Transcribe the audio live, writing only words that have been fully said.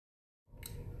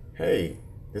Hey,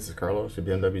 this is Carlos, your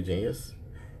BMW Genius.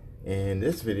 In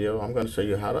this video, I'm going to show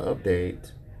you how to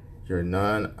update your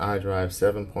non-iDrive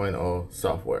 7.0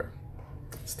 software.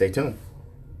 Stay tuned.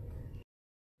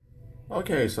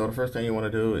 Okay, so the first thing you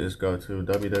want to do is go to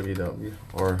www,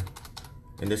 or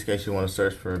in this case, you want to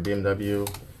search for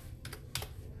BMW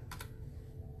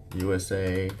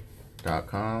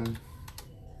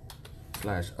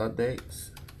USA.com/updates.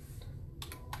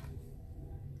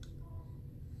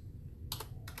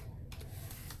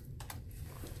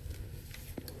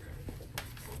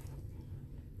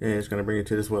 And it's going to bring you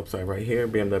to this website right here,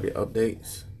 BMW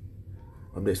update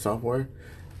software.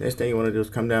 Next thing you want to do is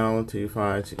come down to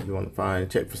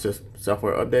check for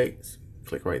software updates.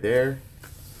 Click right there.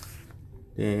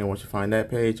 Then once you find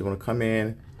that page, you want to come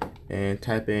in and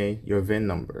type in your VIN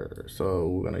number. So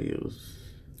we're going to use,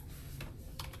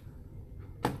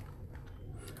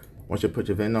 once you put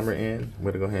your VIN number in, I'm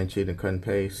going to go ahead and cheat and cut and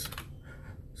paste.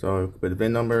 So with the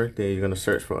VIN number, then you're going to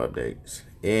search for updates.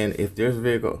 And if there's a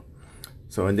vehicle,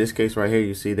 so in this case right here,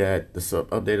 you see that the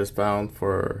update is found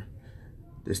for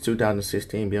this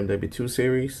 2016 BMW 2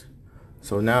 Series.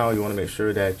 So now you want to make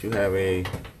sure that you have a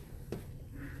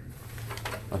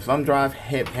thumb drive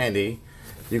handy.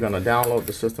 You're going to download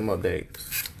the system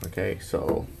updates. Okay,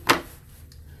 so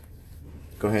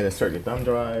go ahead and insert your thumb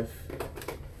drive.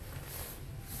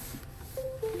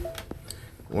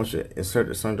 Once you insert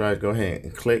the thumb drive, go ahead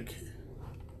and click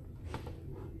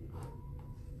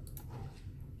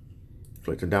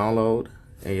to download,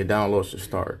 and your download should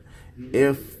start.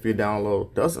 If your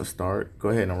download doesn't start, go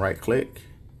ahead and right click.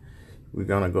 We're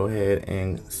gonna go ahead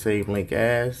and save link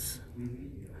as.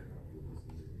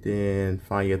 Then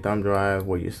find your thumb drive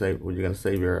where you're gonna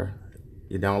save your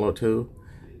download to.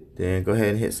 Then go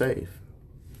ahead and hit save.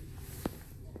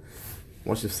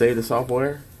 Once you've saved the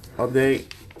software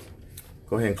update,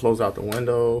 go ahead and close out the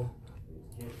window,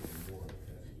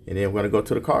 and then we're gonna go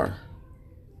to the car.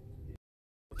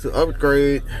 To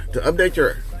update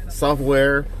your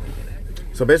software,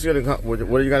 so basically what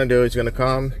you're going to do is you're going to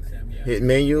come, hit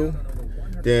menu,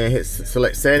 then hit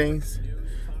select settings.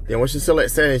 Then once you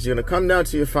select settings, you're going to come down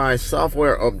to find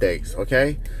software updates.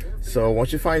 Okay, so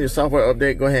once you find your software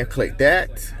update, go ahead and click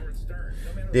that.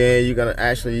 Then you're going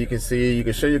to you can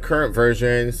show your current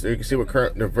version, so you can see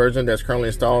the version that's currently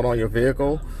installed on your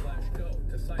vehicle.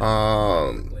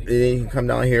 Then you can come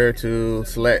down here to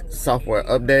select software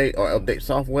update or update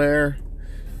software.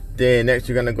 Then next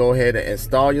you're going to go ahead and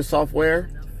install your software.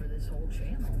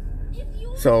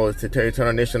 So it's to tell you turn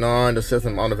ignition on, the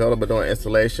system unavailable during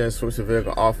installation, switch the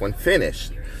vehicle off when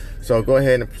finished. So go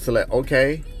ahead and select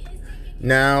OK.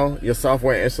 Now your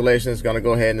software installation is going to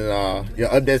go ahead and your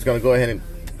update is going to go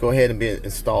ahead and be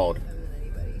installed.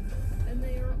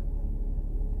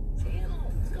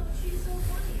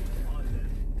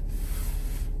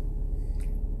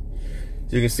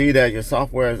 So you can see that your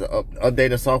software is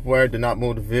updated software. Do not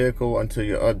move the vehicle until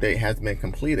your update has been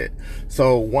completed.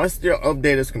 So once your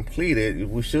update is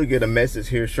completed, we should get a message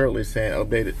here shortly saying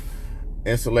updated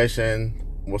installation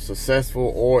was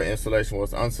successful or installation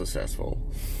was unsuccessful.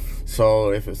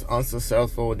 So if it's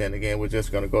unsuccessful, then again, we're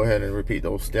just going to go ahead and repeat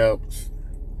those steps.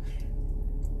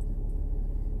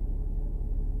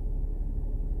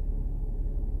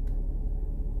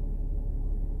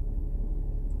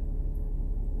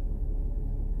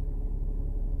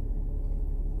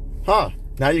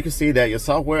 Now you can see that your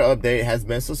software update has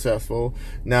been successful.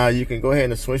 Now you can go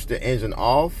ahead and switch the engine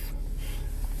off.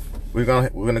 We're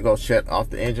gonna go shut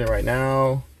off the engine right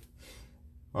now.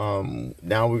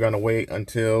 Now we're gonna wait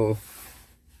until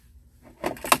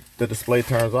the display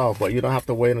turns off, but you don't have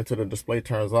to wait until the display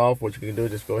turns off. What you can do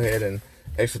is just go ahead and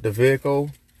exit the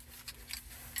vehicle,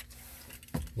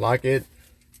 lock it,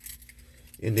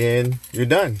 and then you're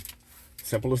done.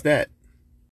 Simple as that.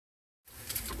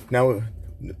 Now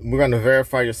we're going to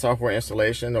verify your software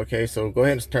installation. Okay, so go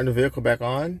ahead and turn the vehicle back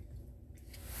on.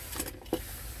 I'm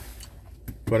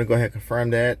going to go ahead and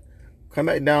confirm that. Come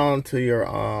back down to your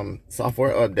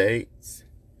software updates,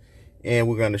 and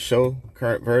we're going to show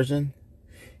current version.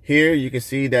 Here you can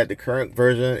see that the current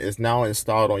version is now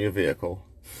installed on your vehicle.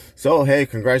 So hey,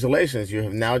 congratulations, you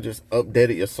have now just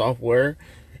updated your software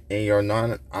in your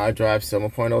non-iDrive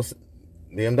 7.0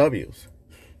 BMWs.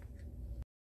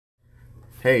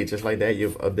 Hey, just like that,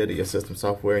 you've updated your system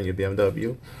software in your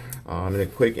BMW. In a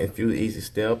quick and few easy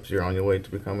steps, you're on your way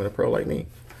to becoming a pro like me.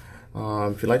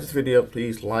 If you like this video,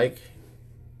 please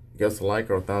give us a like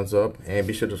or a thumbs up, and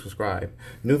be sure to subscribe.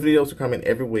 New videos are coming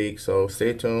every week, so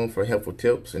stay tuned for helpful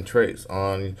tips and tricks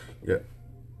on your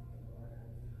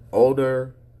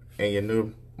older and your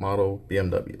new model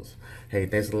BMWs. Hey,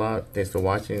 thanks a lot. Thanks for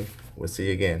watching. We'll see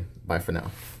you again. Bye for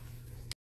now.